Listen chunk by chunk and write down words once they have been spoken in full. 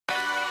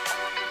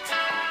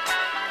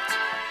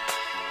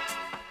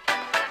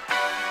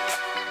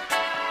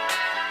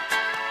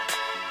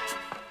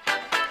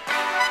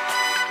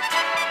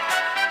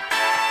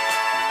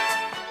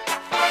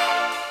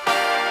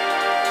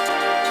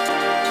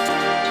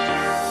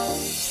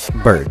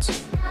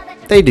Birds.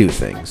 They do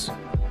things.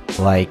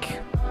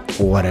 Like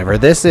whatever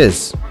this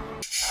is.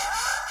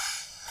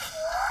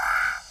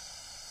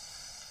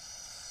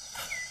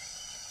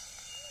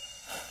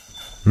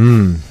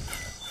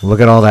 Look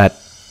at all that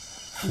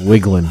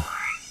wiggling.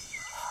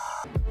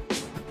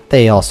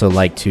 They also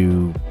like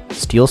to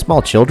steal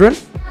small children?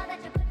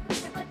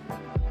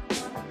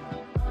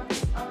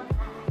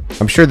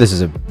 I'm sure this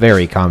is a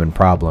very common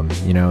problem.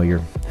 You know,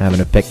 you're having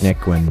a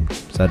picnic when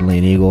suddenly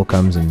an eagle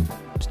comes and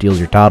steals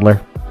your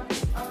toddler.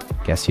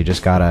 Guess you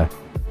just gotta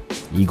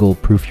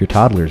eagle-proof your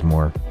toddlers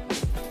more.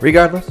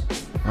 Regardless,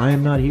 I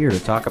am not here to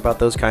talk about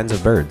those kinds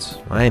of birds.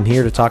 I am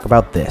here to talk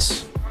about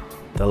this.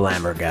 The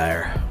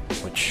Lammergeier,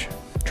 which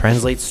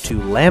translates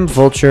to lamb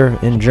vulture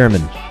in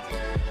German.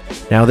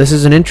 Now, this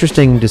is an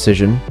interesting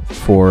decision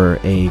for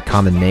a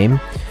common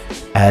name.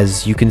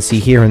 As you can see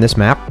here in this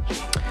map,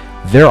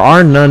 there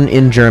are none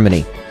in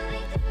Germany.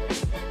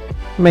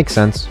 Makes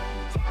sense.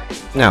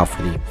 Now,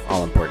 for the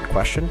all-important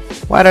question,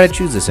 why did I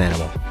choose this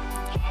animal?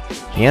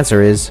 The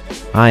answer is,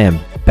 I am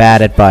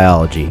bad at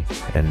biology,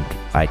 and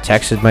I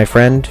texted my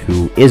friend,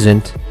 who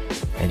isn't,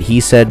 and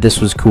he said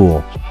this was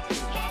cool.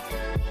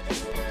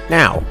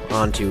 Now,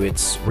 on to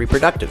its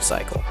reproductive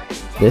cycle.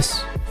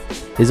 This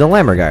is a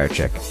Lammergeier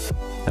chick,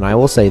 and I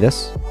will say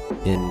this,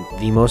 in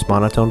the most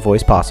monotone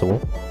voice possible,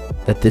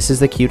 that this is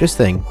the cutest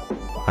thing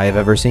I have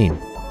ever seen.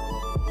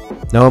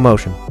 No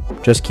emotion,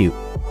 just cute.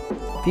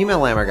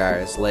 Female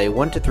Lammergeiers lay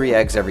 1 to 3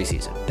 eggs every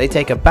season. They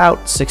take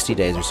about 60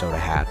 days or so to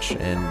hatch,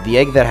 and the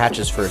egg that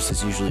hatches first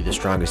is usually the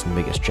strongest and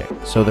biggest chick,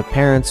 so the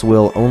parents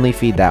will only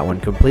feed that one,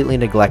 completely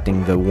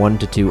neglecting the 1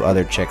 to 2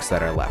 other chicks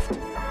that are left.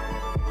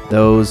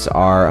 Those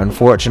are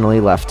unfortunately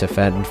left to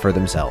fend for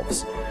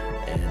themselves,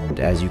 and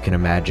as you can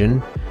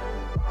imagine,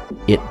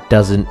 it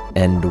doesn't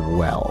end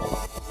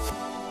well.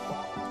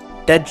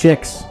 Dead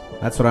chicks,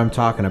 that's what I'm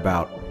talking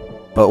about.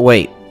 But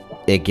wait,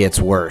 it gets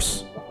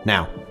worse.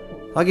 Now,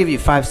 I'll give you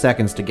 5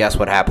 seconds to guess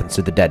what happens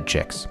to the dead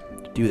chicks.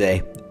 Do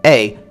they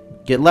A,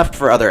 get left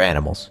for other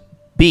animals,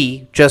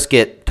 B, just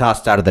get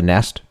tossed out of the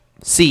nest,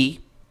 C,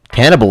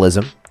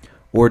 cannibalism,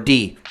 or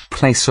D,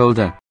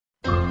 placeholder?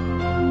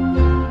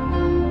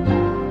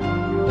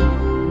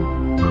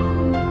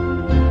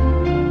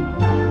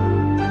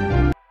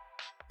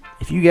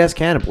 If you guess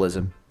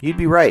cannibalism, you'd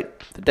be right.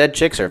 The dead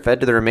chicks are fed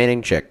to the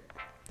remaining chick.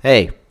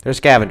 Hey, they're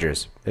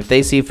scavengers. If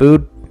they see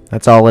food,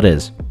 that's all it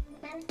is.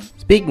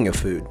 Speaking of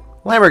food,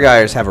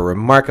 Lammergeiers have a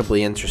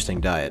remarkably interesting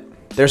diet.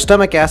 Their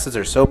stomach acids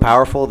are so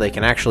powerful they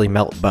can actually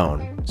melt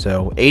bone,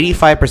 so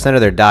 85%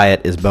 of their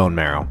diet is bone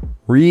marrow.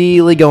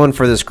 Really going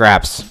for the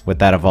scraps with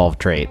that evolved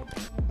trait.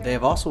 They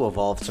have also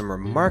evolved some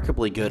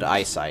remarkably good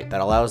eyesight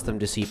that allows them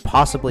to see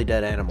possibly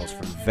dead animals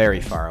from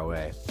very far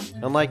away.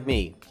 Unlike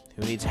me,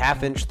 who needs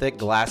half-inch thick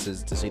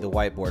glasses to see the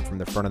whiteboard from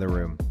the front of the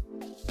room.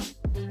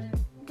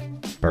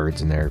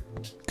 Birds and their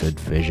good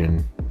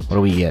vision. What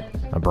do we get?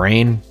 A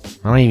brain?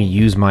 I don't even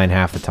use mine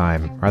half the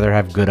time. Rather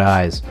have good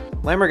eyes.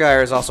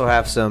 Lammergeiers also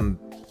have some,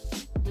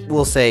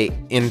 we'll say,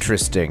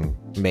 interesting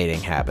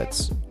mating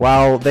habits.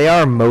 While they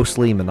are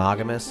mostly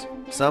monogamous,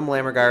 some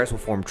Lammergeiers will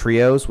form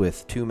trios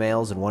with 2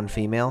 males and 1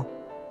 female,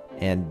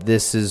 and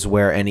this is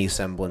where any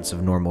semblance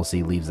of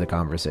normalcy leaves the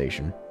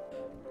conversation.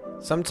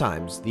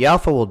 Sometimes, the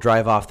alpha will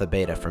drive off the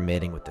beta from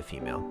mating with the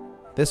female.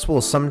 This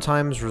will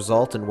sometimes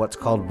result in what's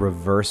called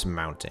reverse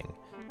mounting.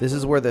 This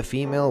is where the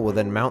female will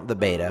then mount the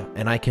beta,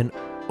 and I can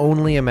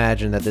only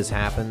imagine that this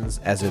happens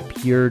as a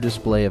pure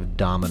display of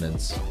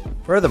dominance.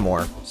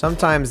 Furthermore,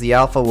 sometimes the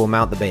alpha will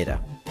mount the beta.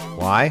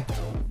 Why?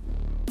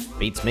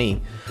 Beats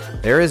me.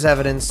 There is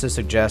evidence to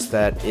suggest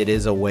that it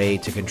is a way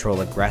to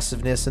control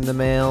aggressiveness in the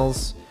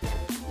males,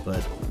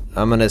 but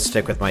I'm gonna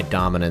stick with my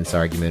dominance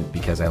argument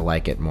because I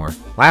like it more.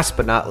 Last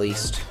but not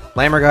least,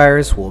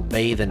 Lammergeiers will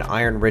bathe in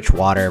iron-rich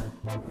water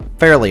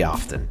fairly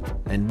often,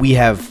 and we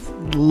have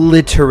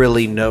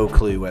literally no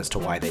clue as to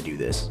why they do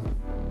this.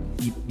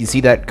 You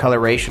see that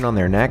coloration on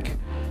their neck?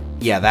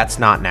 Yeah, that's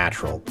not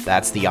natural.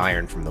 That's the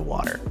iron from the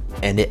water.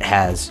 And it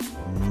has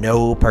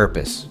no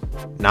purpose.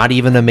 Not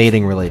even a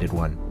mating-related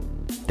one.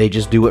 They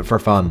just do it for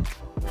fun.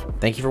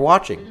 Thank you for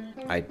watching,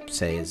 I'd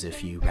say as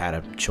if you had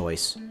a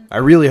choice. I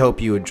really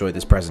hope you enjoyed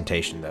this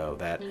presentation, though,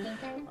 that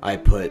I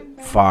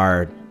put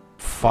far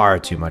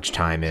too much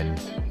time in,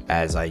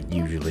 as I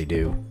usually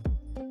do.